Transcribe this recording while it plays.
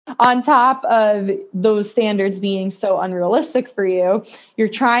on top of those standards being so unrealistic for you, you're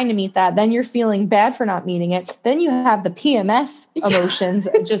trying to meet that. Then you're feeling bad for not meeting it. Then you have the PMS emotions,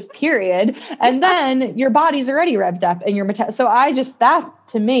 just period. And then your body's already revved up and so that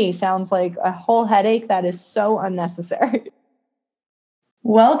to me sounds like a whole headache that is so unnecessary.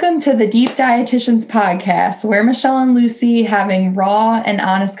 Welcome to the Deep Dietitians Podcast, where Michelle and Lucy having raw and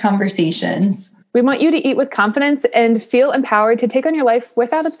honest conversations. We want you to eat with confidence and feel empowered to take on your life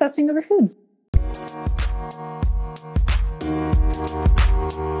without obsessing over food.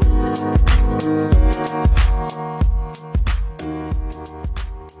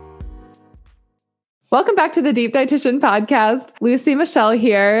 Welcome back to the Deep Dietitian Podcast. Lucy Michelle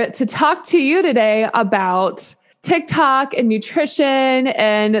here to talk to you today about TikTok and nutrition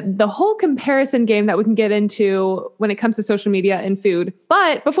and the whole comparison game that we can get into when it comes to social media and food.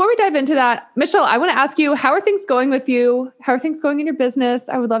 But before we dive into that, Michelle, I want to ask you, how are things going with you? How are things going in your business?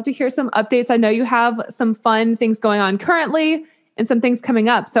 I would love to hear some updates. I know you have some fun things going on currently and some things coming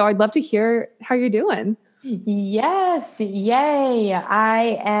up. So I'd love to hear how you're doing. Yes. Yay.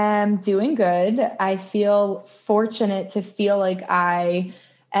 I am doing good. I feel fortunate to feel like I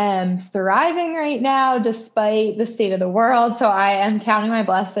am thriving right now despite the state of the world. So I am counting my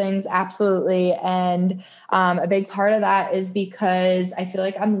blessings. Absolutely. And a big part of that is because I feel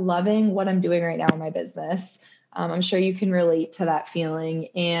like I'm loving what I'm doing right now in my business. I'm sure you can relate to that feeling.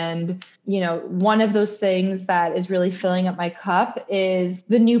 And, one of those things that is really filling up my cup is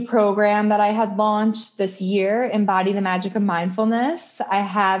the new program that I had launched this year, Embody the Magic of Mindfulness. I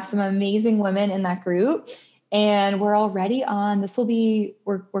have some amazing women in that group. And we're already on,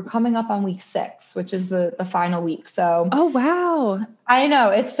 we're coming up on week 6, which is the final week. So, oh, wow. I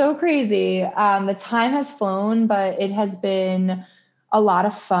know, it's so crazy. The time has flown, but it has been a lot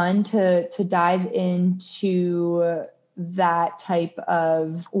of fun to dive into that type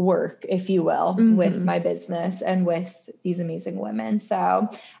of work, if you will, with my business and with these amazing women. So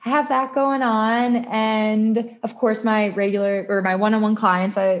I have that going on. And of course, my one-on-one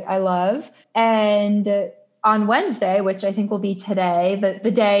clients I love. And on Wednesday, which I think will be today, the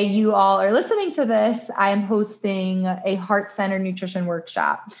day you all are listening to this, I am hosting a heart-centered nutrition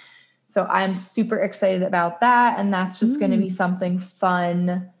workshop. So I'm super excited about that. And that's just going to be something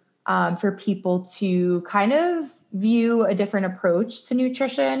fun for people to kind of view a different approach to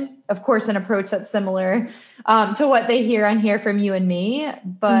nutrition. Of course, an approach that's similar to what they hear on here from you and me,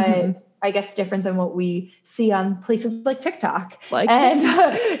 but I guess different than what we see on places like TikTok and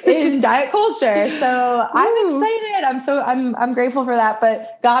in diet culture. So I'm excited. I'm grateful for that,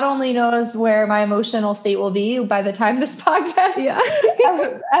 but God only knows where my emotional state will be by the time this podcast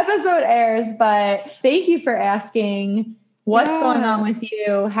episode airs. But thank you for asking what's going on with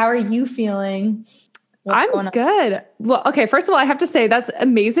you. How are you feeling? I'm good. Well, okay. First of all, I have to say that's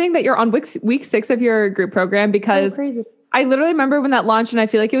amazing that you're on week 6 of your group program because I literally remember when that launched and I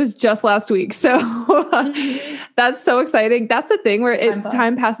feel like it was just last week. So that's so exciting. That's the thing where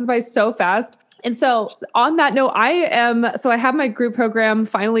time passes by so fast. And so on that note, I have my group program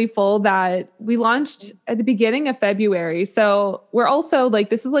finally full that we launched at the beginning of February. So we're also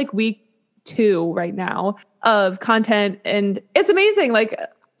this is week 2 right now of content and it's amazing,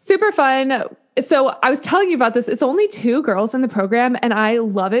 super fun. So I was telling you about this. It's only 2 girls in the program and I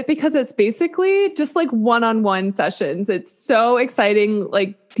love it because it's basically just one-on-one sessions. It's so exciting.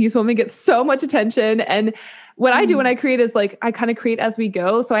 These women get so much attention. And what I do when I create is I kind of create as we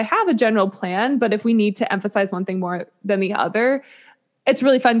go. So I have a general plan, but if we need to emphasize one thing more than the other, it's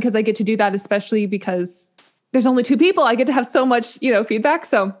really fun because I get to do that, especially because there's only 2 people. I get to have so much, feedback.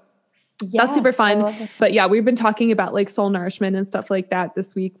 So that's super fun. But yeah, we've been talking about soul nourishment and stuff like that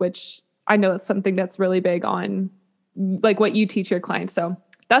this week, which I know that's something that's really big on what you teach your clients. So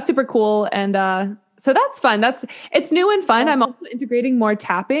that's super cool. And so that's fun. It's new and fun. I'm also integrating more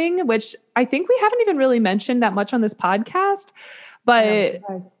tapping, which I think we haven't even really mentioned that much on this podcast, but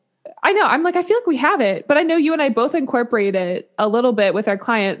I know I feel like we have it, but I know you and I both incorporate it a little bit with our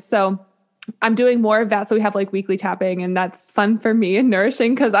clients. So I'm doing more of that. So we have weekly tapping and that's fun for me and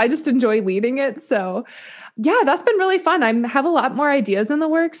nourishing because I just enjoy leading it. So yeah, that's been really fun. I have a lot more ideas in the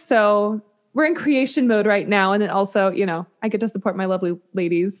works. So we're in creation mode right now. And then also, I get to support my lovely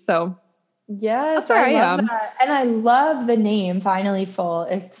ladies. So yes, that's where I am. That. And I love the name Finally Full.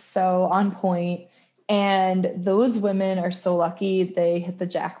 It's so on point. And those women are so lucky they hit the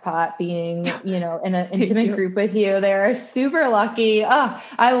jackpot being, in an intimate group with you. They're super lucky.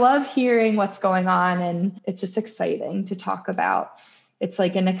 I love hearing what's going on. And it's just exciting to talk about. It's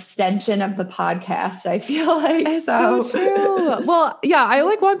an extension of the podcast, I feel like. It's so true. Well, yeah, I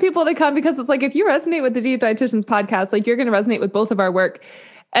want people to come because it's if you resonate with the Deep Dietitians podcast, you're going to resonate with both of our work.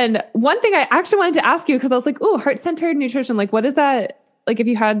 And one thing I actually wanted to ask you, because I was like, oh, heart-centered nutrition. Like, what is that? Like, do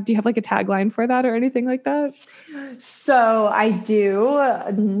you have like a tagline for that or anything like that? So I do.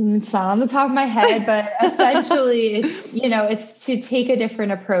 It's not on the top of my head, but essentially it's to take a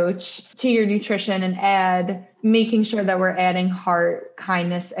different approach to your nutrition and making sure that we're adding heart,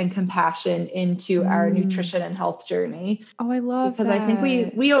 kindness, and compassion into our nutrition and health journey. Oh, I love because that. I think I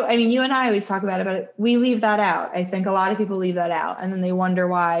mean, you and I always talk about it, but we leave that out. I think a lot of people leave that out, and then they wonder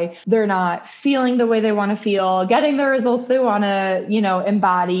why they're not feeling the way they want to feel, getting the results they want to,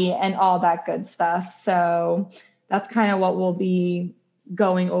 embody, and all that good stuff. So that's kind of what we'll be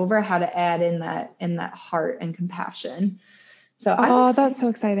going over, how to add in that heart and compassion. So that's so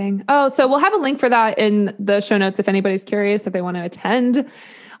exciting. Oh, so we'll have a link for that in the show notes if anybody's curious, if they want to attend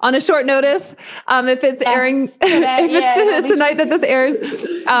on a short notice. If it's airing, it's the night that this airs.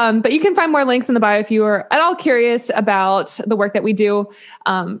 But you can find more links in the bio if you are at all curious about the work that we do.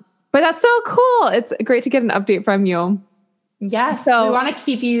 But that's so cool. It's great to get an update from you. Yes. So we want to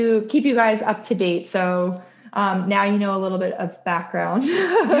keep you guys up to date. So now you know a little bit of background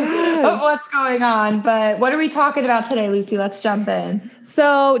of what's going on. But what are we talking about today, Lucy? Let's jump in.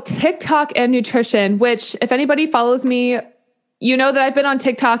 So TikTok and nutrition, which if anybody follows me, you know that I've been on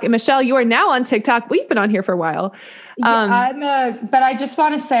TikTok. And Michelle, you are now on TikTok. We've been on here for a while. But I just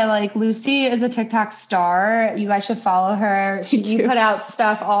want to say, like, Lucy is a TikTok star. You guys should follow her. You put out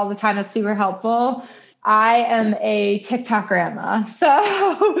stuff all the time that's super helpful. I am a TikTok grandma. So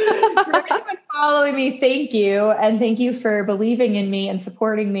for anyone following me, thank you. And thank you for believing in me and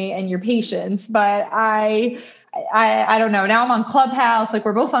supporting me and your patience. But I don't know. Now I'm on Clubhouse. Like,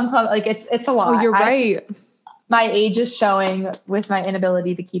 we're both on Club. Like, it's a lot. Oh, you're right. My age is showing with my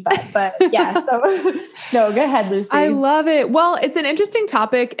inability to keep up, but yeah. So no, go ahead, Lucy. I love it. Well, it's an interesting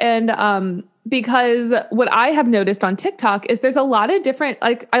topic. And, because what I have noticed on TikTok is there's a lot of different,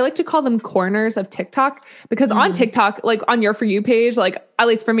 like, I like to call them corners of TikTok, because on TikTok, like on your For You page, like, at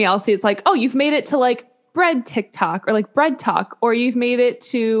least for me, I'll see it's like, oh, you've made it to like bread TikTok or like bread talk, or you've made it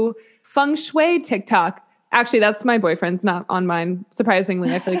to feng shui TikTok. Actually, that's my boyfriend's, not on mine.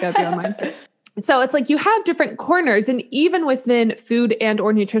 Surprisingly, I feel like that'd be on mine. So it's like you have different corners, and even within food and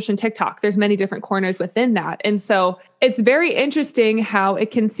or nutrition TikTok, there's many different corners within that. And so it's very interesting how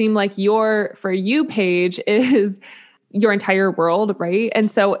it can seem like your For You page is your entire world, right?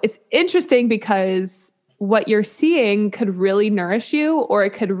 And so it's interesting because what you're seeing could really nourish you, or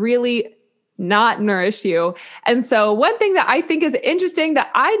it could really not nourish you. And so one thing that I think is interesting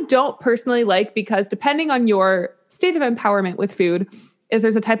that I don't personally like, because depending on your state of empowerment with food, is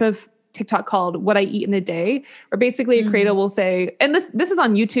there's a type of TikTok called What I Eat in a Day, where basically a creator will say, and this is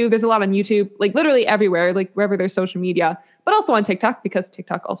on YouTube. There's a lot on YouTube, like literally everywhere, like wherever there's social media, but also on TikTok, because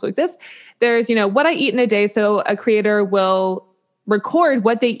TikTok also exists. There's, What I Eat in a Day. So a creator will record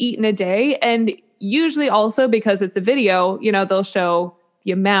what they eat in a day. And usually also, because it's a video, they'll show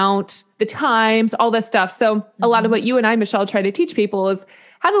the amount, the times, all this stuff. So a lot of what you and I, Michelle, try to teach people is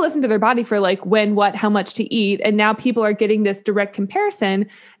how to listen to their body for like when, what, how much to eat. And now people are getting this direct comparison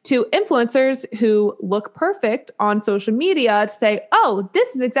to influencers who look perfect on social media to say, oh,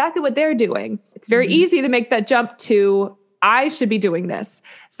 this is exactly what they're doing. It's very easy to make that jump to, I should be doing this.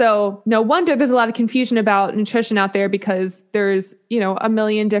 So no wonder there's a lot of confusion about nutrition out there, because there's, a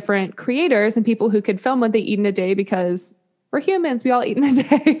million different creators and people who could film what they eat in a day, because we're humans. We all eat in a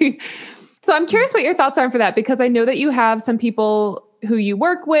day. So I'm curious what your thoughts are for that, because I know that you have some people who you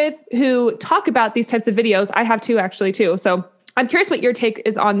work with who talk about these types of videos. I have two actually too. So I'm curious what your take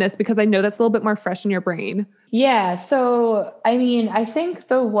is on this, because I know that's a little bit more fresh in your brain. Yeah. So, I mean, I think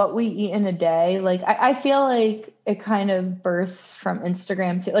what we eat in a day, like, I feel like it kind of birthed from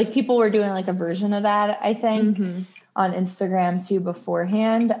Instagram too. Like, people were doing like a version of that, I think, on Instagram too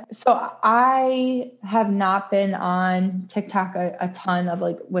beforehand. So I have not been on TikTok a ton of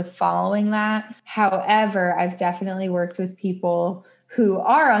like with following that. However, I've definitely worked with people who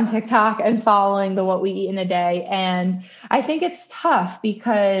are on TikTok and following the What We Eat in a Day. And I think it's tough,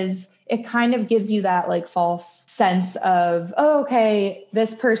 because it kind of gives you that like false sense of, oh, okay,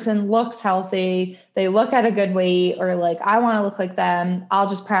 this person looks healthy. They look at a good weight, or like, I want to look like them. I'll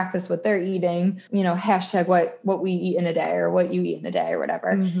just practice what they're eating, hashtag what we eat in a day, or what you eat in a day, or whatever.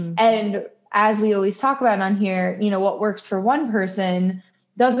 And as we always talk about on here, what works for one person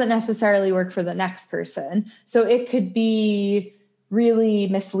doesn't necessarily work for the next person. So it could be really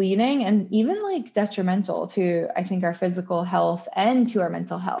misleading and even like detrimental to, I think, our physical health and to our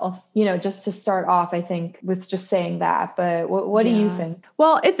mental health. Just to start off, I think, with just saying that. But what do you think?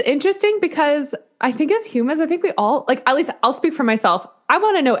 Well, it's interesting because I think as humans, I think we all, like, at least I'll speak for myself. I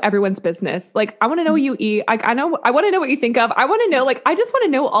want to know everyone's business. Like, I want to know what you eat. Like, I want to know what you think of. I want to know, like, I just want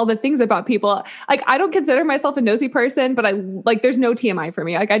to know all the things about people. Like, I don't consider myself a nosy person, but there's no TMI for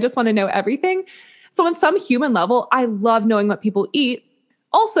me. Like, I just want to know everything. So on some human level, I love knowing what people eat.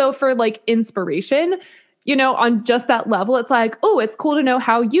 Also for like inspiration, on just that level, it's like, oh, it's cool to know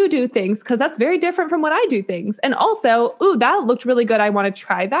how you do things because that's very different from what I do things. And also, oh, that looked really good. I want to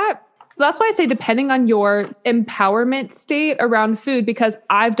try that. So that's why I say depending on your empowerment state around food, because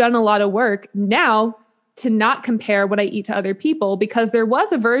I've done a lot of work now to not compare what I eat to other people, because there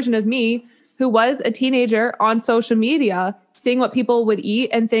was a version of me who was a teenager on social media, seeing what people would eat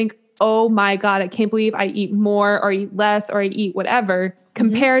and think, oh my God, I can't believe I eat more or eat less or I eat whatever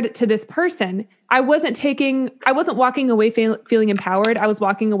compared to this person. I wasn't walking away feeling empowered. I was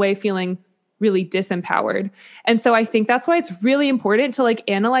walking away feeling really disempowered. And so I think that's why it's really important to like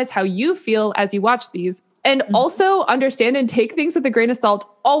analyze how you feel as you watch these, and also understand and take things with a grain of salt,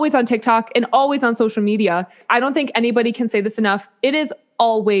 always on TikTok and always on social media. I don't think anybody can say this enough. It is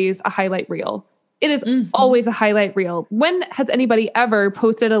always a highlight reel. It is always a highlight reel. When has anybody ever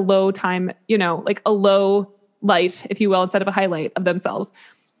posted a low time, like a low light, if you will, instead of a highlight of themselves?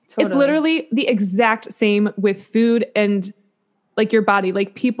 Totally. It's literally the exact same with food and like your body.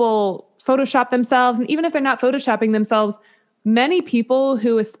 Like people Photoshop themselves. And even if they're not Photoshopping themselves, many people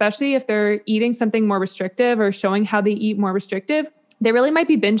who, especially if they're eating something more restrictive or showing how they eat more restrictive, they really might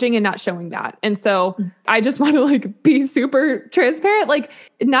be binging and not showing that. And so I just want to like be super transparent. Like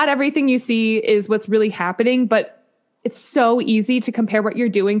not everything you see is what's really happening, but it's so easy to compare what you're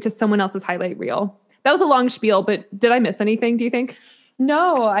doing to someone else's highlight reel. That was a long spiel, but did I miss anything, do you think?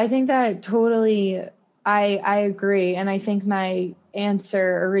 No, I think that totally, I agree. And I think my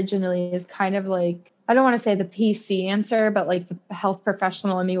answer originally is kind of like, I don't want to say the PC answer, but like the health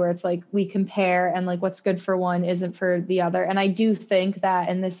professional in me, where it's like we compare and like what's good for one isn't for the other. And I do think that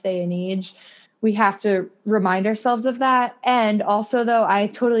in this day and age, we have to remind ourselves of that. And also though, I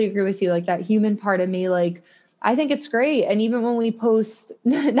totally agree with you, like that human part of me, like, I think it's great. And even when we post,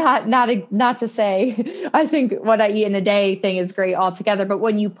 not to say, I think what I eat in a day thing is great altogether. But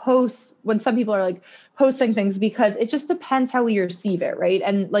when you post, when some people are like posting things, because it just depends how we receive it. Right.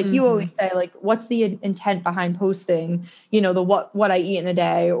 And like you always say, like, what's the intent behind posting, the what I eat in a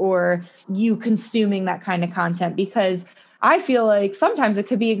day, or you consuming that kind of content? Because I feel like sometimes it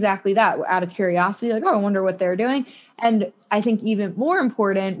could be exactly that, out of curiosity, like, oh, I wonder what they're doing. And I think even more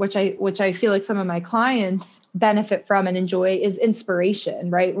important, which I feel like some of my clients benefit from and enjoy, is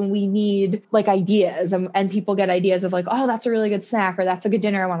inspiration, right? When we need like ideas and people get ideas of like, oh, that's a really good snack, or that's a good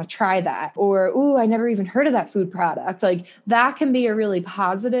dinner, I want to try that. Or, ooh, I never even heard of that food product. Like that can be a really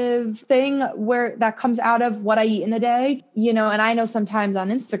positive thing where that comes out of what I eat in a day, and I know sometimes on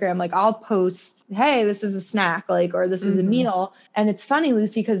Instagram, like I'll post, hey, this is a snack, like, or this is a meal. And it's funny,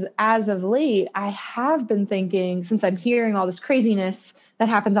 Lucy, because as of late, I have been thinking, since I'm hearing all this craziness that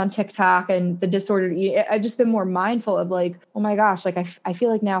happens on TikTok and the disordered eating, I've just been more mindful of like, oh my gosh, like I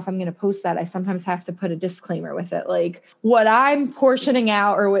feel like now if I'm going to post that, I sometimes have to put a disclaimer with it. Like what I'm portioning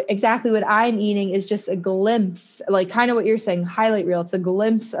out or exactly what I'm eating is just a glimpse, like kind of what you're saying, highlight reel. It's a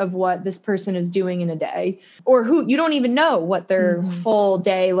glimpse of what this person is doing in a day, or who you don't even know what their full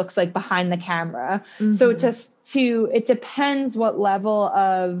day looks like behind the camera. So it depends what level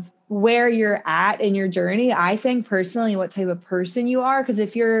of where you're at in your journey, I think personally, what type of person you are. Because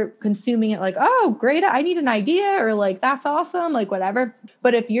if you're consuming it like, oh, great, I need an idea, or like, that's awesome, like whatever.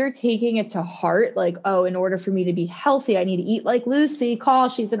 But if you're taking it to heart, like, oh, in order for me to be healthy, I need to eat like Lucy. Call,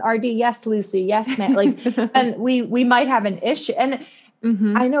 she's an RD. Yes, Lucy. Yes, man. Like, and we might have an issue. And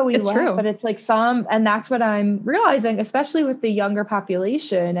I know we laugh, but it's like and that's what I'm realizing, especially with the younger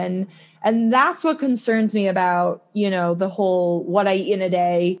population. And that's what concerns me about, the whole what I eat in a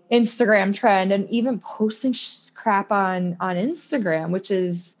day Instagram trend, and even posting crap on Instagram, which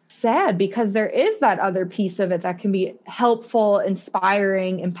is sad because there is that other piece of it that can be helpful,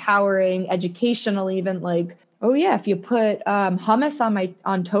 inspiring, empowering, educational, even like, oh yeah, if you put hummus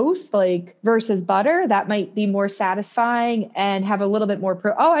on toast, like versus butter, that might be more satisfying and have a little bit more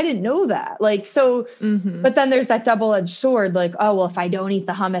oh, I didn't know that. Like, so, but then there's that double-edged sword, like, oh, well, if I don't eat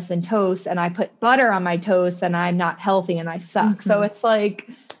the hummus and toast and I put butter on my toast, then I'm not healthy and I suck. So it's like,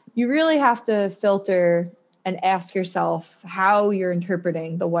 you really have to filter and ask yourself how you're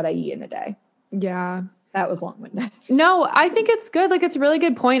interpreting the what I eat in a day. Yeah. That was long-winded. No, I think it's good. Like, it's a really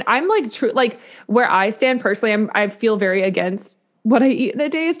good point. I'm like, like where I stand personally, I feel very against what I eat in a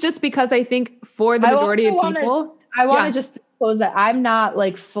day is just because I think for the majority of people, I want to just close that I'm not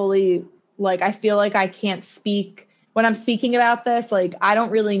like fully, like, I feel like I can't speak when I'm speaking about this. Like, I don't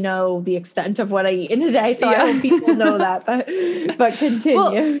really know the extent of what I eat in a day. So I hope people know that, but continue.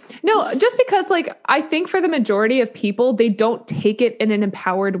 Well, no, just because like, I think for the majority of people, they don't take it in an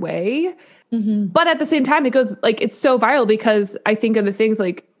empowered way. Mm-hmm. But at the same time, it goes like, it's so viral because I think of the things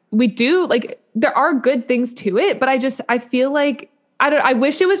like we do, like there are good things to it, but I feel like, I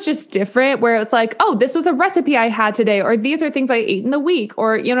wish it was just different where it's like, oh, this was a recipe I had today, or these are things I ate in the week,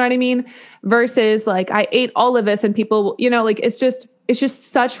 or, you know what I mean? Versus like, I ate all of this and people, you know, like, it's just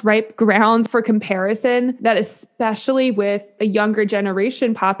such ripe grounds for comparison that especially with a younger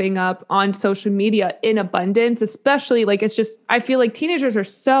generation popping up on social media in abundance, especially like, it's just, I feel like teenagers are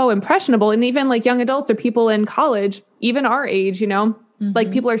so impressionable, and even like young adults or people in college, even our age, you know,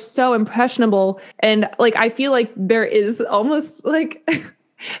 like people are so impressionable. And like, I feel like there is almost like,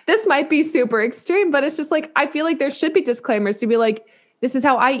 this might be super extreme, but it's just like, I feel like there should be disclaimers to be like, this is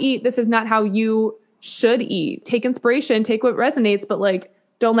how I eat. This is not how you should eat. Take inspiration, take what resonates, but like,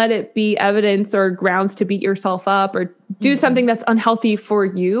 don't let it be evidence or grounds to beat yourself up or do something that's unhealthy for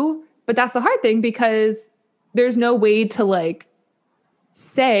you. But that's the hard thing, because there's no way to like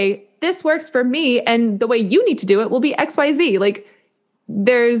say this works for me and the way you need to do it will be XYZ. Like,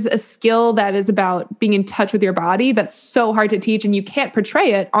 there's a skill that is about being in touch with your body that's so hard to teach, and you can't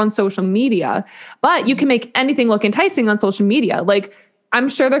portray it on social media, but you can make anything look enticing on social media. Like, I'm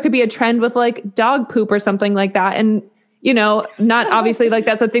sure there could be a trend with like dog poop or something like that. And, you know, not obviously like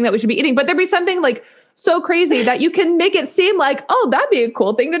that's a thing that we should be eating, but there'd be something like so crazy that you can make it seem like, oh, that'd be a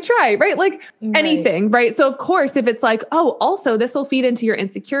cool thing to try, right? Like anything, right? So of course, if it's like, oh, also this will feed into your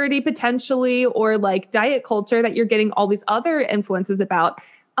insecurity potentially, or like diet culture that you're getting all these other influences about,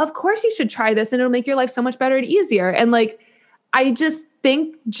 of course you should try this and it'll make your life so much better and easier. And like, I just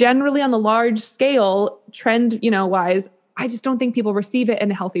think generally on the large scale trend, you know, wise, I just don't think people receive it in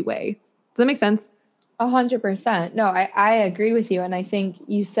a healthy way. Does that make sense? 100%. No, I agree with you. And I think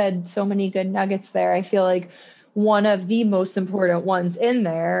you said so many good nuggets there. I feel like one of the most important ones in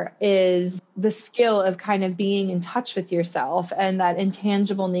there is the skill of kind of being in touch with yourself and that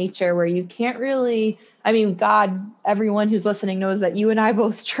intangible nature where you can't really, I mean, God, everyone who's listening knows that you and I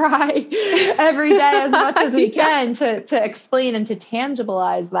both try every day as much as we can to explain and to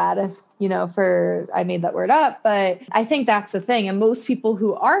tangibilize that. If, you know, I made that word up, but I think that's the thing. And most people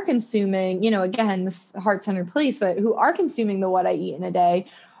who are consuming, you know, again, this heart-centered place, but who are consuming the what I eat in a day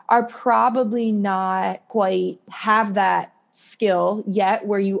are probably not quite have that skill yet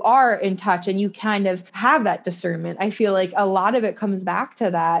where you are in touch and you kind of have that discernment. I feel like a lot of it comes back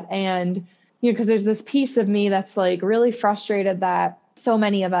to that. And, you know, because there's this piece of me that's like really frustrated that so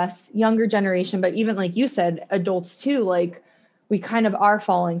many of us, younger generation, but even like you said, adults too, like, we kind of are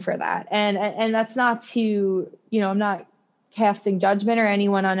falling for that. And that's not to, you know, I'm not casting judgment or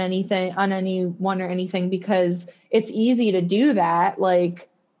anyone on anyone or anything, because it's easy to do that. Like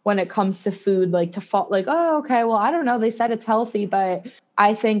when it comes to food, like to fall, like, oh, okay, well, I don't know. They said it's healthy, but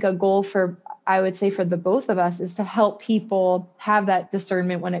I think a goal I would say for the both of us is to help people have that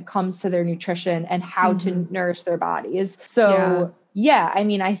discernment when it comes to their nutrition and how to nourish their bodies. So yeah, I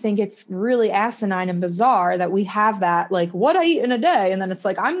mean, I think it's really asinine and bizarre that we have that, like, what I eat in a day. And then it's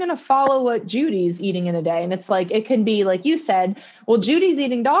like, I'm going to follow what Judy's eating in a day. And it's like, it can be like you said, well, Judy's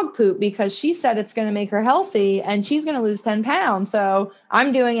eating dog poop because she said it's going to make her healthy and she's going to lose 10 pounds. So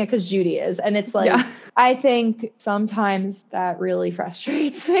I'm doing it because Judy is. And it's like, I think sometimes that really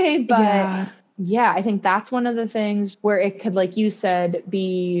frustrates me, but yeah, I think that's one of the things where it could, like you said,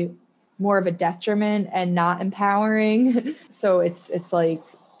 be more of a detriment and not empowering. So it's like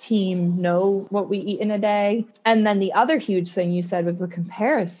team know what we eat in a day. And then the other huge thing you said was the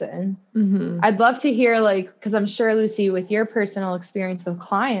comparison. I'd love to hear, like, because I'm sure, Lucy, with your personal experience with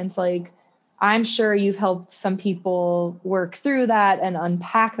clients, like, I'm sure you've helped some people work through that and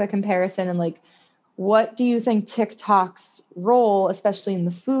unpack the comparison. And like, what do you think TikTok's role, especially in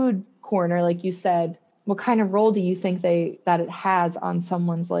the food corner, like you said, what kind of role do you think that it has on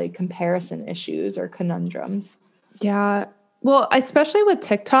someone's like comparison issues or conundrums? Yeah. Well, especially with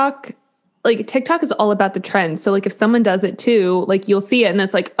TikTok, like TikTok is all about the trends. So like if someone does it too, like you'll see it and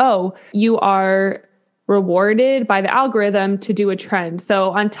it's like, oh, you are rewarded by the algorithm to do a trend.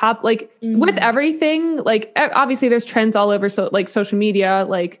 So on top, like with everything, like obviously there's trends all over. So like social media,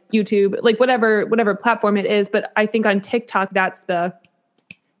 like YouTube, like whatever platform it is. But I think on TikTok, that's the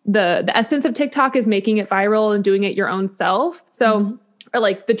essence of TikTok is making it viral and doing it your own self. So or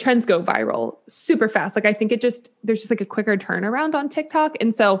like the trends go viral super fast. Like I think there's just like a quicker turnaround on TikTok.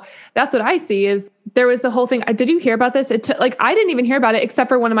 And so that's what I see is there was the whole thing. Did you hear about this? Like, I didn't even hear about it except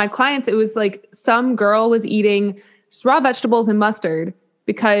for one of my clients. It was like some girl was eating just raw vegetables and mustard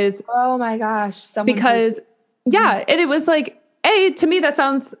because, oh my gosh. And it was like, to me, that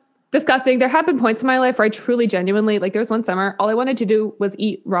sounds disgusting. There have been points in my life where I truly genuinely, like there was one summer, all I wanted to do was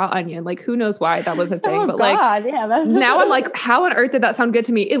eat raw onion. Like who knows why that was a thing, but God, now I'm like, how on earth did that sound good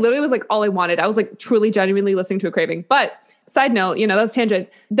to me? It literally was like all I wanted. I was like truly genuinely listening to a craving. But side note, that's tangent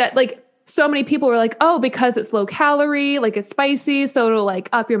that like so many people were like, oh, because it's low calorie, like it's spicy. So it'll like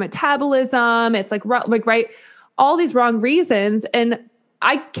up your metabolism. It's like right. All these wrong reasons. And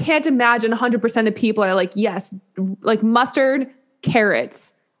I can't imagine 100% of people are like, yes, like mustard,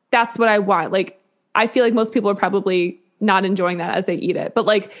 carrots. That's what I want. Like, I feel like most people are probably not enjoying that as they eat it. But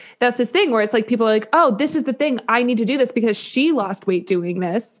like, that's this thing where it's like, people are like, oh, this is the thing. I need to do this because she lost weight doing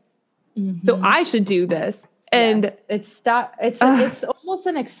this. Mm-hmm. So I should do this. And it's almost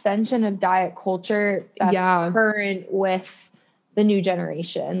an extension of diet culture that's current with the new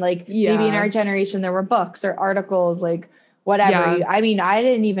generation. Like maybe in our generation, there were books or articles, like whatever. Yeah. I mean, I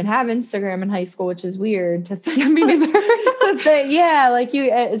didn't even have Instagram in high school, which is weird to think. Me neither.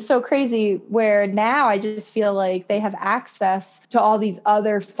 It's so crazy where now I just feel like they have access to all these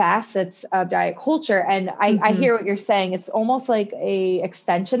other facets of diet culture. And I hear what you're saying. It's almost like a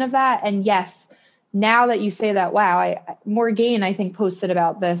extension of that. And yes, now that you say that, wow, Morgane, I think, posted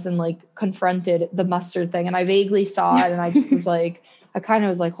about this and like confronted the mustard thing. And I vaguely saw it and I just was like, I kind of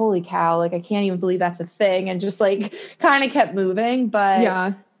was like, holy cow, like, I can't even believe that's a thing. And just like kind of kept moving.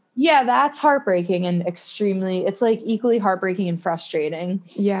 But yeah, that's heartbreaking and it's like equally heartbreaking and frustrating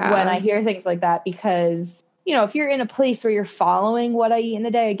when I hear things like that, because, if you're in a place where you're following what I eat in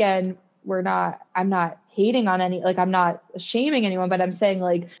a day, again, I'm not hating on I'm not shaming anyone, but I'm saying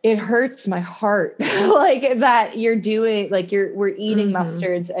like, it hurts my heart, like that you're doing, like we're eating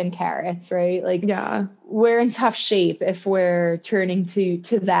mustards and carrots, right? Like, we're in tough shape if we're turning to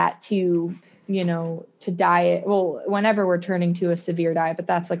that, to diet. Well, whenever we're turning to a severe diet, but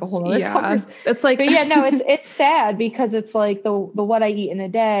that's like a whole other conversation. It's like, it's sad because it's like the what I eat in a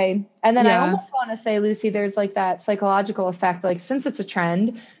day. And then I almost want to say, Lucy, there's like that psychological effect, like since it's a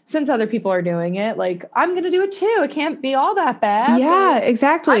trend, since other people are doing it, like I'm going to do it too. It can't be all that bad. Yeah,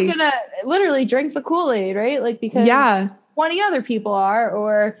 exactly. I'm going to literally drink the Kool-Aid, right? Like, because 20 other people are,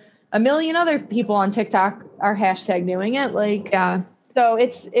 or a million other people on TikTok are hashtag doing it. Like, so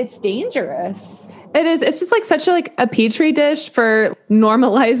it's dangerous. It is. It's just like such a petri dish for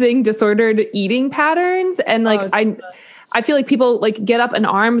normalizing disordered eating patterns. And like, I feel like people like get up in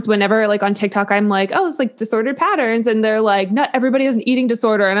arms whenever like on TikTok, I'm like, oh, it's like disordered patterns. And they're like, not everybody has an eating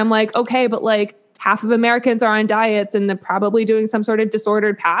disorder. And I'm like, okay, but like half of Americans are on diets and they're probably doing some sort of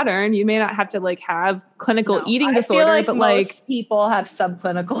disordered pattern. You may not have to like have clinical eating disorder, but most people have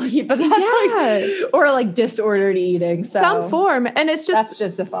subclinical eating, but that's or like disordered eating. So some form. And it's just, that's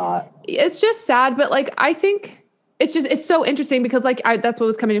just a thought. It's just sad. But like, I think it's so interesting because like, that's what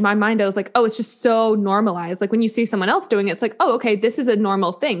was coming to my mind. I was like, oh, it's just so normalized. Like when you see someone else doing it, it's like, oh, okay, this is a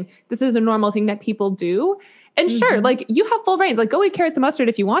normal thing. This is a normal thing that people do. And sure, like you have full reigns, like go eat carrots and mustard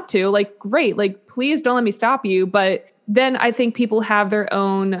if you want to, like, great. Like, please don't let me stop you. But then I think people have their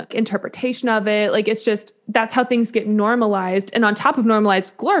own interpretation of it. Like, it's just, that's how things get normalized. And on top of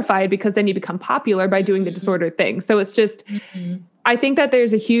normalized, glorified, because then you become popular by doing the disordered thing. So it's just, I think that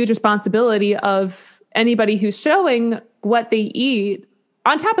there's a huge responsibility of anybody who's showing what they eat,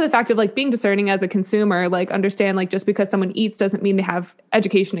 on top of the fact of like being discerning as a consumer, like understand, like just because someone eats doesn't mean they have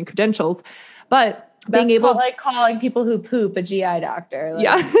education and credentials, but being able, like calling people who poop a GI doctor. Like.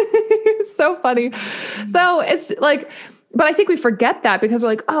 Yeah. It's so funny. So it's like, but I think we forget that because we're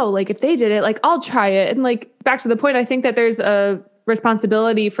like, oh, like if they did it, like I'll try it. And like, back to the point, I think that there's a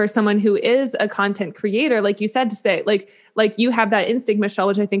responsibility for someone who is a content creator, like you said, to say like you have that instinct, Michelle,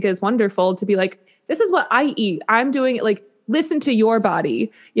 which I think is wonderful, to be like, this is what I eat. I'm doing it. Like, listen to your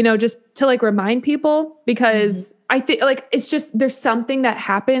body, just to like remind people, because I think like, it's just, there's something that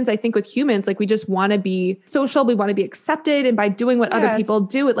happens, I think with humans, like we just want to be social. We want to be accepted. And by doing what other people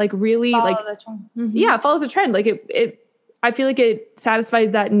do, it like really follows a trend. Like I feel like it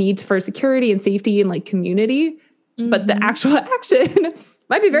satisfies that need for security and safety and like community, but the actual action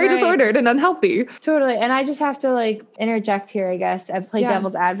might be very disordered and unhealthy. Totally. And I just have to like interject here, I guess, and play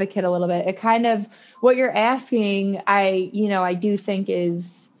devil's advocate a little bit. It kind of, what you're asking, I do think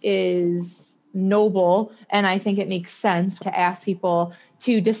is noble. And I think it makes sense to ask people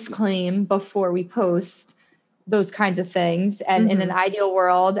to disclaim before we post those kinds of things. And in an ideal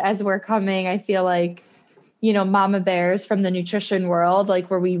world, as we're coming, I feel like mama bears from the nutrition world, like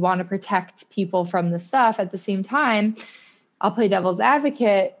where we want to protect people from the stuff. At the same time, I'll play devil's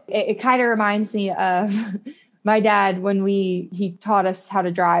advocate. It kind of reminds me of my dad when he taught us how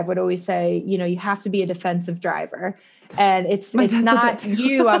to drive, would always say, you have to be a defensive driver. And it's not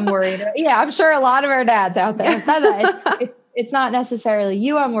you I'm worried about. Yeah, I'm sure a lot of our dads out there have said that. It's not necessarily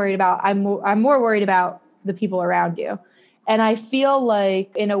you I'm worried about. I'm more worried about the people around you. And I feel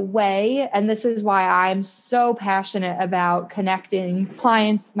like in a way, and this is why I'm so passionate about connecting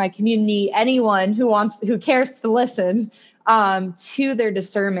clients, my community, anyone who cares to listen, to their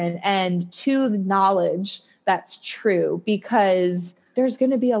discernment and to the knowledge that's true, because there's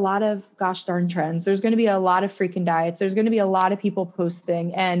going to be a lot of gosh darn trends. There's going to be a lot of freaking diets. There's going to be a lot of people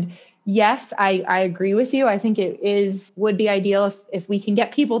posting. And yes, I agree with you. I think would be ideal if we can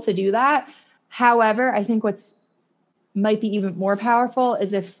get people to do that. However, I think what's might be even more powerful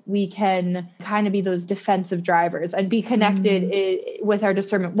is if we can kind of be those defensive drivers and be connected with our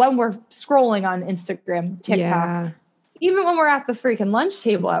discernment when we're scrolling on Instagram, TikTok, even when we're at the freaking lunch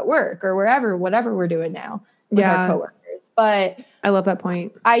table at work or whatever we're doing now with our coworkers. But I love that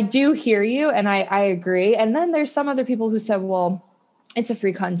point. I do hear you and I agree. And then there's some other people who said, well, it's a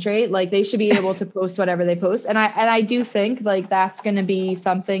free country. Like they should be able to post whatever they post. And I do think like that's going to be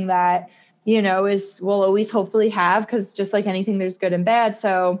something that, we'll always hopefully have, because just like anything, there's good and bad.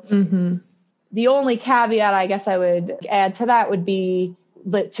 So the only caveat I guess I would add to that would be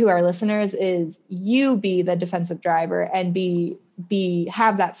to our listeners is you be the defensive driver and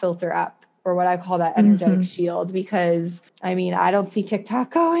have that filter up, or what I call that energetic shield, because I don't see TikTok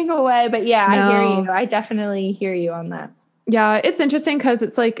going away, but I hear you. I definitely hear you on that. Yeah. It's interesting because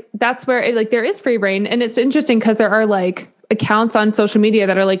it's like, that's where there is free reign. And it's interesting because there are like accounts on social media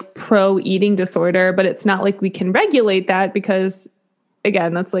that are like pro eating disorder, but it's not like we can regulate that because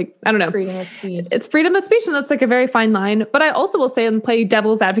again, that's like, I don't know. Freedom of speech. It's freedom of speech. And that's like a very fine line. But I also will say and play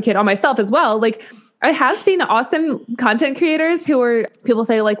devil's advocate on myself as well. Like I have seen awesome content creators people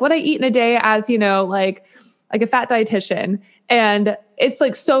say like what I eat in a day as, like a fat dietitian. And it's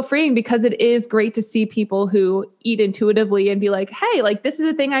like so freeing because it is great to see people who eat intuitively and be like, hey, like this is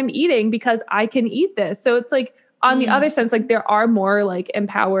a thing I'm eating because I can eat this. So it's like, on the other sense, like there are more like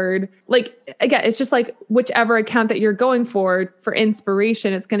empowered, like, again, it's just like whichever account that you're going for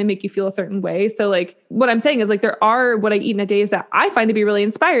inspiration, it's going to make you feel a certain way. So like what I'm saying is like, there are what I eat in a day is that I find to be really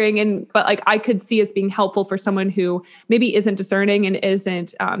inspiring. But like, I could see as being helpful for someone who maybe isn't discerning and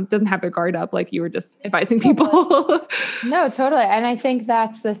doesn't have their guard up. Like you were just advising people. No, totally. And I think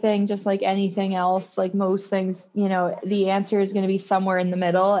that's the thing, just like anything else, like most things, the answer is going to be somewhere in the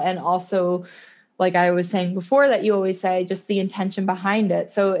middle. And also, like I was saying before, that you always say just the intention behind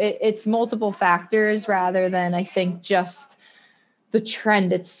it. So it's multiple factors rather than, I think, just the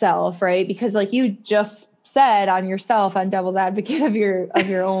trend itself, right? Because like you just said on yourself, on devil's advocate of your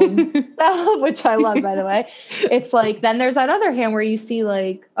own self, which I love, by the way, it's like, then there's that other hand where you see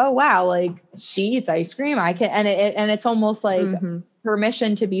like, oh, wow, like she eats ice cream. I can, and it's almost like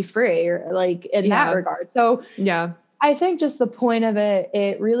permission to be free, or like in that regard. So I think just the point of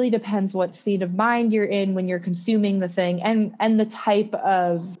it really depends what state of mind you're in when you're consuming the thing, and the type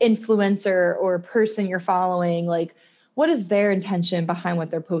of influencer or person you're following. Like, what is their intention behind what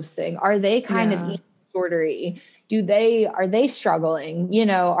they're posting? Are they kind of eating disordery? Are they struggling?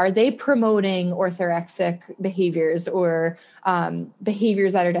 Are they promoting orthorexic behaviors or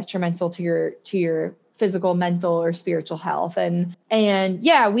behaviors that are detrimental to your physical, mental, or spiritual health? And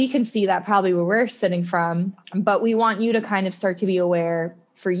we can see that probably where we're sitting from, but we want you to kind of start to be aware,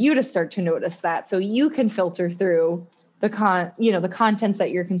 for you to start to notice that, so you can filter through the contents that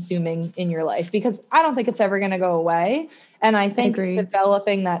you're consuming in your life, because I don't think it's ever going to go away. And I think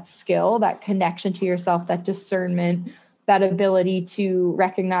developing that skill, that connection to yourself, that discernment, that ability to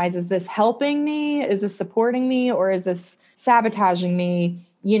recognize, is this helping me? Is this supporting me? Or is this sabotaging me?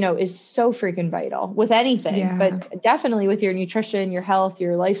 Is so freaking vital with anything, but definitely with your nutrition, your health,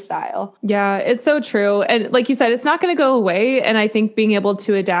 your lifestyle. Yeah, it's so true. And like you said, it's not going to go away. And I think being able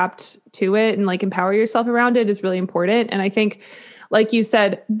to adapt to it and like empower yourself around it is really important. And I think, like you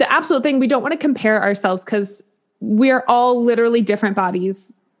said, the absolute thing, we don't want to compare ourselves because we're all literally different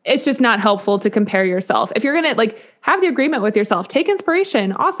bodies. It's just not helpful to compare yourself. If you're going to like have the agreement with yourself, take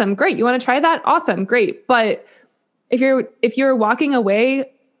inspiration. Awesome. Great. You want to try that? Awesome. Great. But if you're walking away,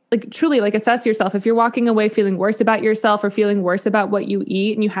 like truly like assess yourself. If you're walking away feeling worse about yourself or feeling worse about what you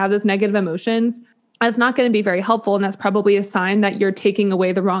eat and you have those negative emotions, that's not going to be very helpful. And that's probably a sign that you're taking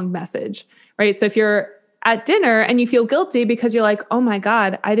away the wrong message, right? So if you're at dinner and you feel guilty because you're like, oh my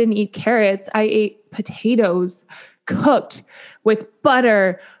God, I didn't eat carrots. I ate potatoes cooked with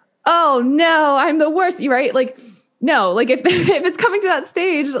butter oh no, I'm the worst. You right? Like, no, like if if it's coming to that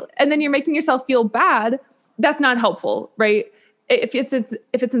stage and then you're making yourself feel bad, that's not helpful, right? If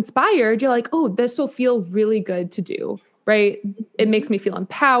it's inspired, you're like, oh, this will feel really good to do, right? It makes me feel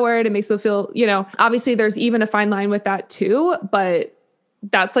empowered. It makes me feel, obviously there's even a fine line with that too, but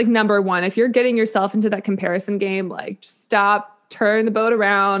that's like number one. If you're getting yourself into that comparison game, like just stop, turn the boat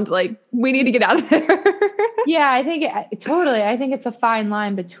around. Like we need to get out of there. Yeah, I think totally. I think it's a fine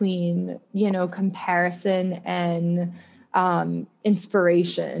line between, comparison and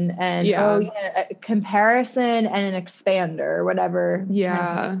inspiration and comparison and an expander, whatever.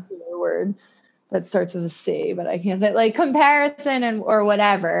 Yeah. Word that starts with a C, but I can't say like comparison or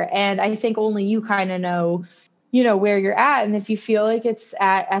whatever. And I think only you kind of know, where you're at. And if you feel like it's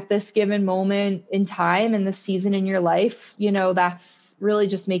at this given moment in time and the season in your life, that's really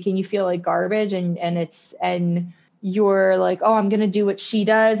just making you feel like garbage and you're like, oh, I'm going to do what she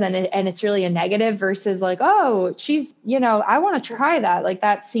does. And it's really a negative versus like, oh, she's, I want to try that. Like,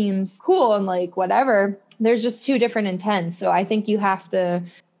 that seems cool. And like, whatever, there's just two different intents. So I think you have to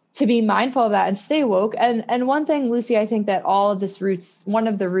be mindful of that and stay woke. And one thing, Lucy, I think that all of this one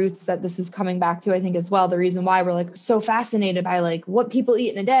of the roots that this is coming back to, I think as well, the reason why we're like so fascinated by like what people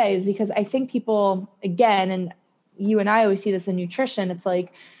eat in a day is because I think people, again, and you and I always see this in nutrition, it's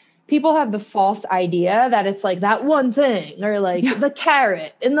like, people have the false idea that it's like that one thing or like the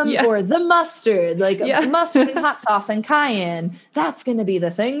carrot and or the mustard, like mustard and hot sauce and cayenne. That's going to be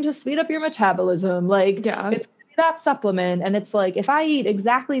the thing to speed up your metabolism. Like it's going to be that supplement. And it's like, if I eat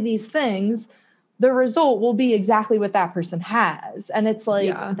exactly these things, the result will be exactly what that person has. And it's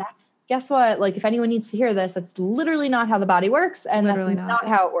like, guess what? Like if anyone needs to hear this, that's literally not how the body works. And literally that's not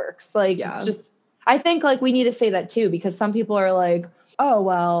how it works. Like it's just, I think like we need to say that too, because some people are like, oh,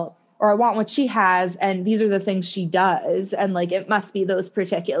 well, or I want what she has, and these are the things she does, and like it must be those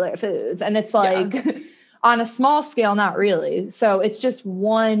particular foods. And it's like on a small scale, not really. So it's just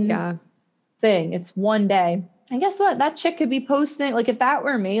one thing. It's one day. And guess what? That chick could be posting, like if that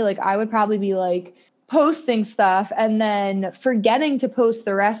were me, like I would probably be like posting stuff and then forgetting to post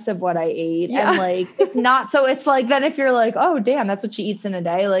the rest of what I ate. And like, it's not, so it's like, then if you're like, oh damn, that's what she eats in a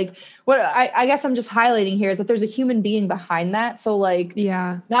day. Like what I guess I'm just highlighting here is that there's a human being behind that. So like,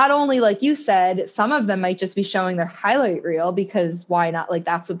 not only like you said, some of them might just be showing their highlight reel because why not? Like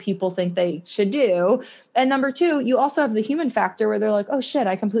that's what people think they should do. And number two, you also have the human factor where they're like, oh shit,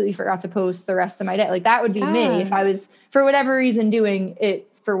 I completely forgot to post the rest of my day. Like that would be me if I was for whatever reason doing it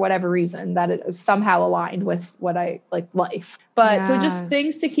for whatever reason that it somehow aligned with what I like life. But so just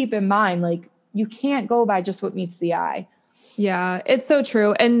things to keep in mind, like you can't go by just what meets the eye. Yeah, it's so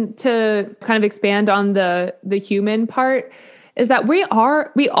true. And to kind of expand on the human part is that we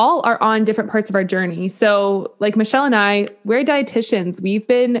all are on different parts of our journey. So like Michelle and I, we're dietitians. We've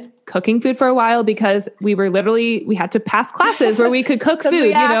been cooking food for a while because we had to pass classes where we could cook food,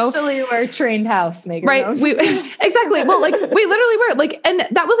 we actually were trained housemakers. Right. Exactly. Well, like we literally were like, and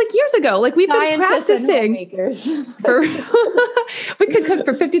that was like years ago. Like we've been practicing we could cook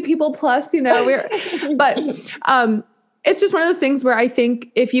for 50 people plus, it's just one of those things where I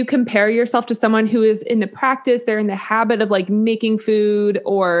think if you compare yourself to someone who is in the practice, they're in the habit of like making food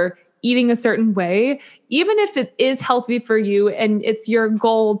or eating a certain way, even if it is healthy for you and it's your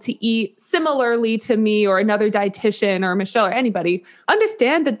goal to eat similarly to me or another dietitian or Michelle or anybody,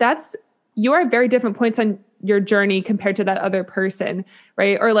 understand that you are at very different points on your journey compared to that other person,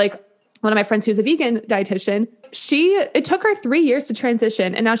 right? Or like one of my friends who's a vegan dietitian, it took her 3 years to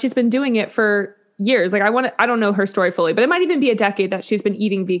transition and now she's been doing it for years. Like I don't know her story fully, but it might even be a decade that she's been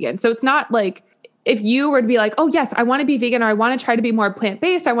eating vegan. So it's not like if you were to be like, oh yes, I want to be vegan or I want to try to be more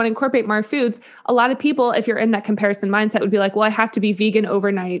plant-based, I want to incorporate more foods. A lot of people, if you're in that comparison mindset, would be like, well, I have to be vegan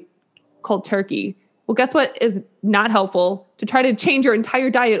overnight, cold turkey. Well, guess what is not helpful? To try to change your entire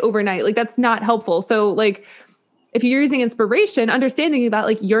diet overnight. Like that's not helpful. So like if you're using inspiration, understanding that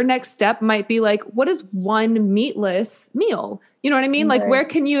like your next step might be like, what is one meatless meal? You know what I mean? Right. Like where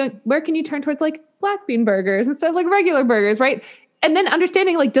can you turn towards like black bean burgers instead of like regular burgers, right? And then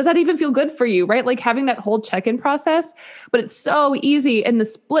understanding like, does that even feel good for you, right? Like having that whole check-in process, but it's so easy in the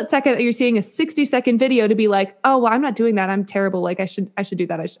split second that you're seeing a 60-second video to be like, oh, well, I'm not doing that. I'm terrible. Like I should do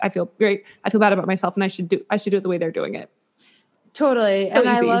that. I feel great. I feel bad about myself and I should do it the way they're doing it. Totally. So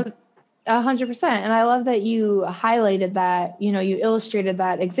and easy. I love 100%. And I love that you highlighted that, you illustrated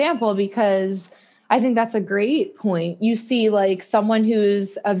that example because I think that's a great point. You see like someone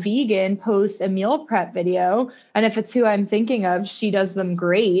who's a vegan post a meal prep video, and if it's who I'm thinking of, she does them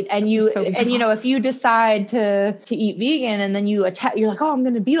great. And if you decide to eat vegan and then you're like, oh, I'm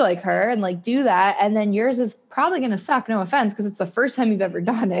going to be like her and like do that. And then yours is probably going to suck. No offense, because it's the first time you've ever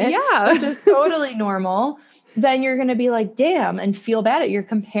done it, which is totally normal. Then you're going to be like, damn, and feel bad. You're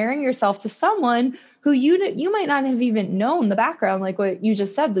comparing yourself to someone who you might not have even known the background, like what you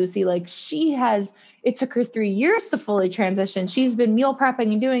just said, Lucy. Like it took her 3 years to fully transition. She's been meal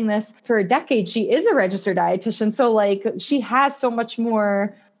prepping and doing this for a decade. She is a registered dietitian. So like she has so much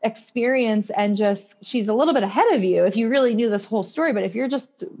more experience, and she's a little bit ahead of you if you really knew this whole story. But if you're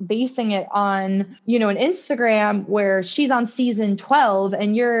just basing it on, an Instagram where she's on season 12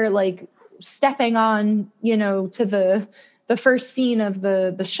 and you're like stepping on, to the first scene of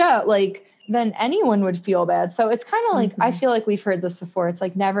the show, like, then anyone would feel bad. So it's kind of like, I feel like we've heard this before. It's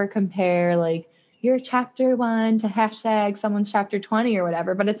like, never compare like your chapter 1 to # someone's chapter 20 or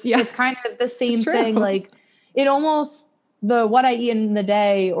whatever. But it's kind of the same thing. Like it almost, what I eat in the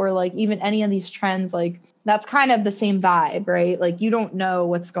day, or like even any of these trends, like that's kind of the same vibe, right? Like you don't know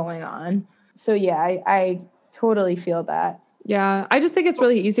what's going on. So yeah, I totally feel that. Yeah. I just think it's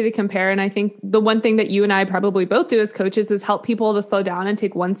really easy to compare. And I think the one thing that you and I probably both do as coaches is help people to slow down and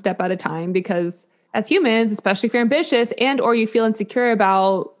take one step at a time, because as humans, especially if you're ambitious or you feel insecure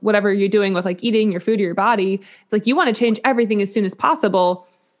about whatever you're doing with like eating your food or your body, it's like you want to change everything as soon as possible.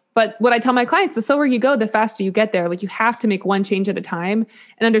 But what I tell my clients, the slower you go, the faster you get there. Like you have to make one change at a time,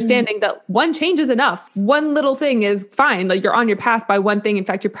 and understanding that one change is enough. One little thing is fine. Like you're on your path by one thing. In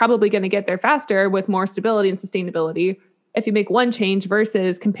fact, you're probably going to get there faster with more stability and sustainability if you make one change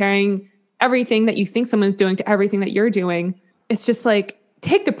versus comparing everything that you think someone's doing to everything that you're doing. It's just like,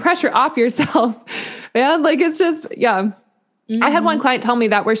 take the pressure off yourself, man. Like, it's just, yeah. Mm-hmm. I had one client tell me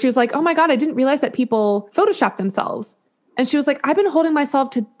that, where she was like, oh my God, I didn't realize that people Photoshop themselves. And she was like, I've been holding myself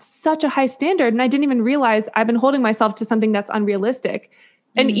to such a high standard, and I didn't even realize I've been holding myself to something that's unrealistic.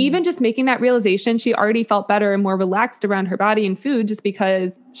 And even just making that realization, she already felt better and more relaxed around her body and food, just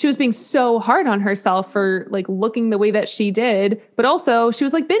because she was being so hard on herself for like looking the way that she did. But also she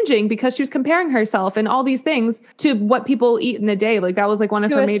was like binging because she was comparing herself and all these things to what people eat in a day. Like that was like one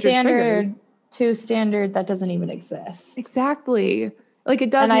of her major triggers. To a standard that doesn't even exist. Exactly. Like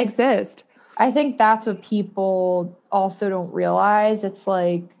it doesn't exist. I think that's what people also don't realize. It's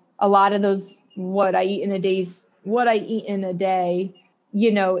like a lot of those, what I eat in a day,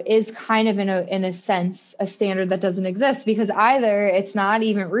 is kind of in a sense, a standard that doesn't exist, because either it's not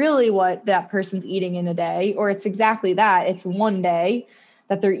even really what that person's eating in a day, or it's exactly that. It's one day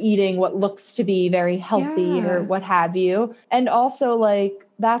that they're eating what looks to be very healthy or what have you. And also like,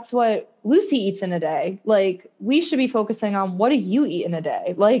 that's what Lucy eats in a day. Like we should be focusing on, what do you eat in a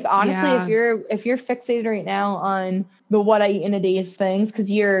day? Like, honestly, if you're fixated right now on the what I eat in a day is things,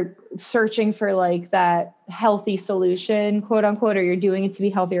 because you're searching for like that healthy solution, quote unquote, or you're doing it to be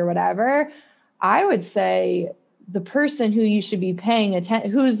healthy or whatever, I would say the person who you should be paying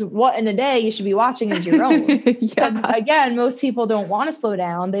attention, who's what in a day you should be watching, is your own. Again, most people don't want to slow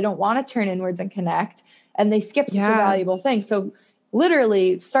down. They don't want to turn inwards and connect, and they skip such a valuable thing. So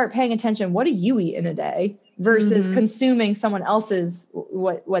literally start paying attention. What do you eat in a day versus consuming someone else's,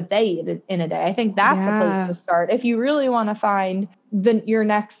 what they eat in a day? I think that's a place to start. If you really want to find your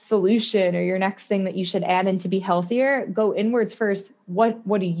next solution or your next thing that you should add in to be healthier, go inwards first. What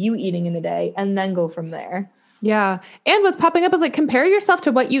are you eating in a day? And then go from there. Yeah. And what's popping up is like, compare yourself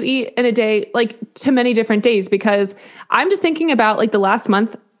to what you eat in a day, like to many different days, because I'm just thinking about like the last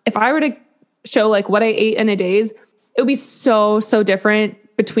month, if I were to show like what I ate in a days, it would be so different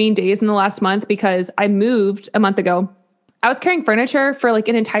between days in the last month, because I moved a month ago. I was carrying furniture for like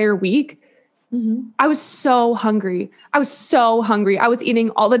an entire week. I was so hungry. I was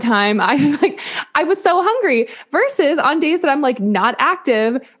eating all the time. I was so hungry, versus on days that I'm like not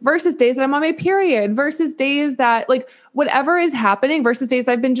active, versus days that I'm on my period, versus days that like whatever is happening, versus days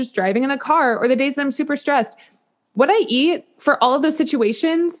I've been just driving in a car, or the days that I'm super stressed. What I eat for all of those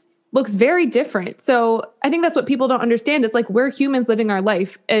situations looks very different. So I think that's what people don't understand. It's like, we're humans living our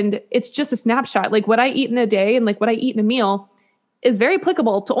life, and it's just a snapshot. Like what I eat in a day and like what I eat in a meal is very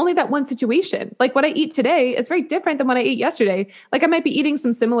applicable to only that one situation. Like what I eat today is very different than what I ate yesterday. Like I might be eating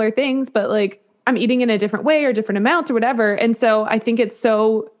some similar things, but like I'm eating in a different way or different amount or whatever. And so I think it's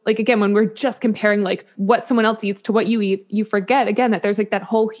so like, again, when we're just comparing like what someone else eats to what you eat, you forget again that there's like that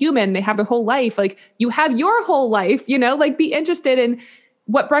whole human, they have their whole life. Like you have your whole life, like be interested in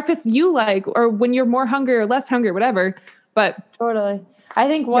what breakfast you like, or when you're more hungry or less hungry, whatever. But totally. I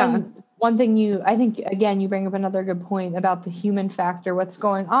think one thing I think, again, you bring up another good point about the human factor, what's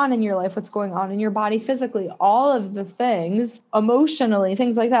going on in your life, what's going on in your body physically, all of the things emotionally,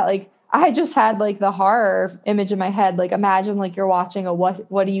 things like that. Like I just had like the horror image in my head. Like imagine like you're watching a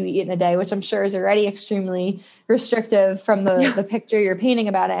what do you eat in a day, which I'm sure is already extremely restrictive from the picture you're painting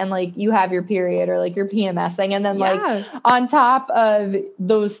about it. And like you have your period or like your PMSing. And then like on top of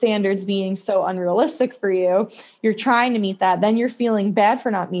those standards being so unrealistic for you, you're trying to meet that. Then you're feeling bad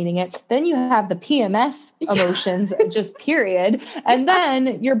for not meeting it. Then you have the PMS emotions, just period. And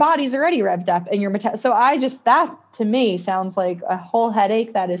then your body's already revved up and you're so that to me sounds like a whole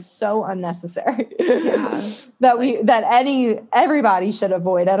headache that is so unnecessary that everybody should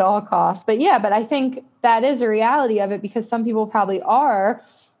avoid at all costs. But I think that is a reality of it, because some people probably are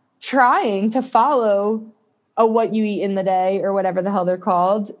trying to follow a what you eat in the day or whatever the hell they're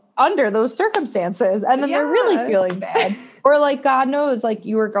called under those circumstances. And then they're really feeling bad. Or like, God knows, like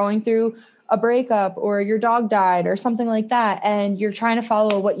you were going through a breakup or your dog died or something like that. And you're trying to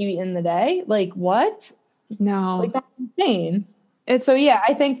follow what you eat in the day. Like what? No, like that's insane.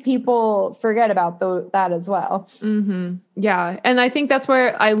 I think people forget about that as well. Mm-hmm. Yeah. And I think that's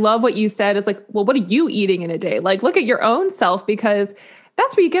where I love what you said. It's like, well, what are you eating in a day? Like, look at your own self, because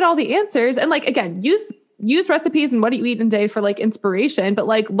that's where you get all the answers. And like, again, use recipes and what do you eat in a day for like inspiration, but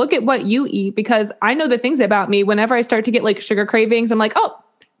like, look at what you eat, because I know the things about me. Whenever I start to get like sugar cravings, I'm like, oh,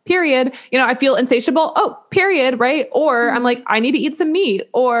 period. I feel insatiable. Oh, period. Right. Or I'm like, I need to eat some meat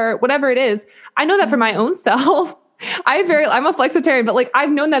or whatever it is. I know that for my own self. I'm a flexitarian, but like,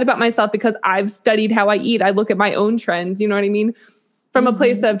 I've known that about myself because I've studied how I eat. I look at my own trends, you know what I mean? From a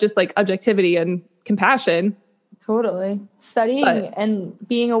place of just like objectivity and compassion. Totally. Studying and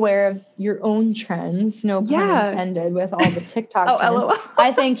being aware of your own trends, no pun intended, with all the TikTok trends, LOL.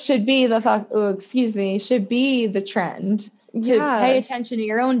 I think should be the trend. To pay attention to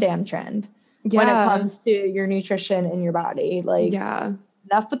your own damn trend when it comes to your nutrition and your body. Like,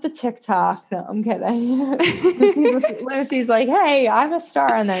 enough with the TikTok. No, I'm kidding. Lucy's like, hey, I'm a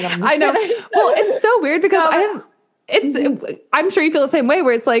star on there. I know. Well, it's so weird because I'm sure you feel the same way,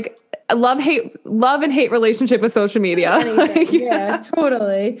 where it's like a love and hate relationship with social media.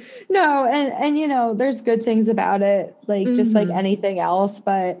 Totally. No. And there's good things about it, like just like anything else.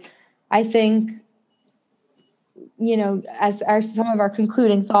 But I think, as some of our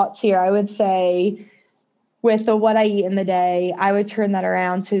concluding thoughts here, I would say with the what I eat in the day, I would turn that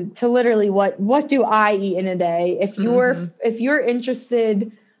around to literally what do I eat in a day? If you're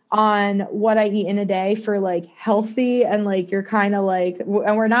interested on what I eat in a day for like healthy and like you're kind of like,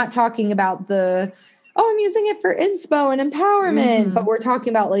 and we're not talking about I'm using it for inspo and empowerment, but we're talking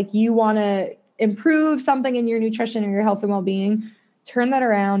about like you want to improve something in your nutrition or your health and well-being, turn that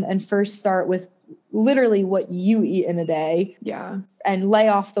around and first start with literally what you eat in a day. Yeah. And lay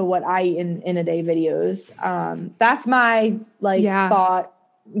off the what I eat in a day videos. That's my thought.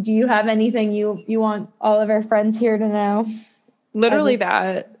 Do you have anything you want all of our friends here to know? Literally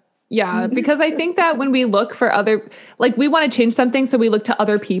that. Yeah. Because I think that when we look for we want to change something. So we look to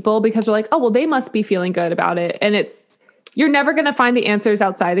other people because we're like, oh, well, they must be feeling good about it. And you're never going to find the answers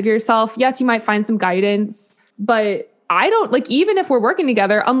outside of yourself. Yes, you might find some guidance, but I don't even if we're working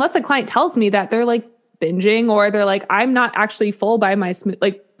together, unless a client tells me that they're like binging or they're like, I'm not actually full by my from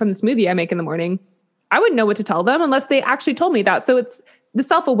the smoothie I make in the morning, I wouldn't know what to tell them unless they actually told me that. So it's the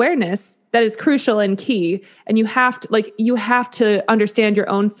self-awareness that is crucial and key. And you have to understand your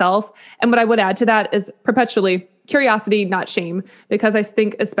own self. And what I would add to that is perpetually curiosity, not shame. Because I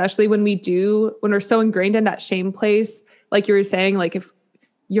think especially when we're so ingrained in that shame place, like you were saying, like if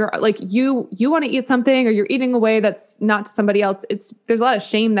you're like, you want to eat something or you're eating a way that's not to somebody else, there's a lot of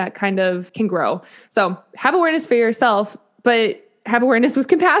shame that kind of can grow. So have awareness for yourself, but have awareness with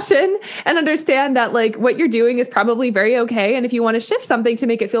compassion and understand that like what you're doing is probably very okay. And if you want to shift something to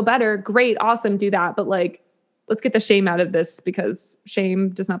make it feel better, great, awesome, do that. But like, let's get the shame out of this because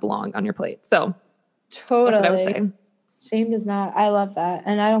shame does not belong on your plate. So totally. That's what I would say. Shame does not. I love that.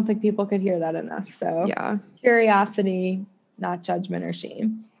 And I don't think people could hear that enough. So curiosity, not judgment or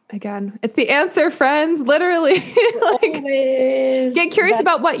shame. Again, it's the answer, friends. Literally, get curious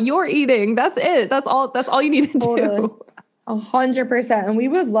about what you're eating. That's it. That's all you need to do. 100%. And we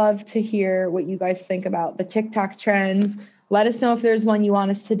would love to hear what you guys think about the TikTok trends. Let us know if there's one you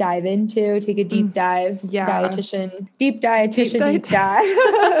want us to dive into, take a deep dive, deep dive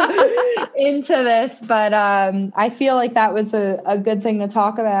into this. But I feel like that was a good thing to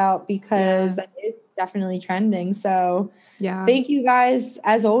talk about because that is definitely trending. So thank you guys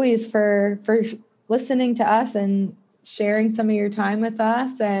as always for listening to us and sharing some of your time with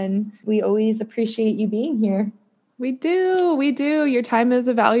us. And we always appreciate you being here. We do. We do. Your time is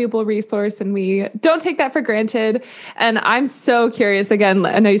a valuable resource and we don't take that for granted. And I'm so curious, again,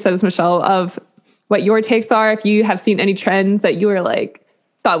 I know you said this, Michelle, of what your takes are. If you have seen any trends that you were like,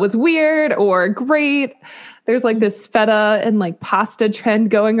 thought was weird or great. There's like this feta and like pasta trend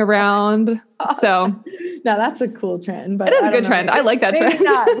going around. So now that's a cool trend, but it is a good trend. I like that trend.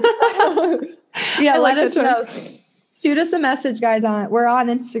 Yeah. Let us know. Shoot us a message, guys. We're on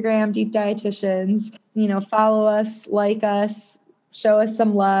Instagram, Deep Dietitians. Follow us, like us, show us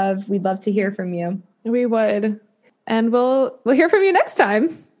some love. We'd love to hear from you. We would. And we'll hear from you next time.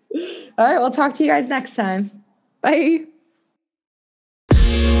 All right. We'll talk to you guys next time. Bye.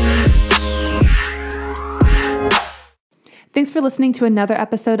 Thanks for listening to another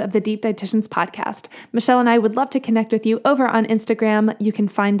episode of the Deep Dietitians podcast. Michelle and I would love to connect with you over on Instagram. You can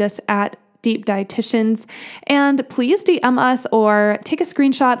find us at Deep Dietitians, and please DM us or take a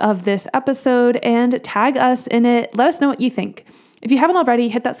screenshot of this episode and tag us in it. Let us know what you think. If you haven't already,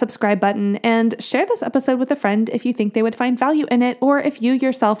 hit that subscribe button and share this episode with a friend if you think they would find value in it or if you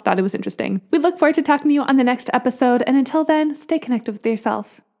yourself thought it was interesting. We look forward to talking to you on the next episode, and until then, stay connected with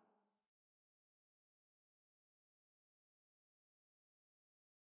yourself.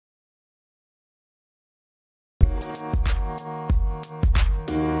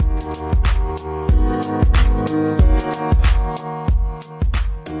 Thank you.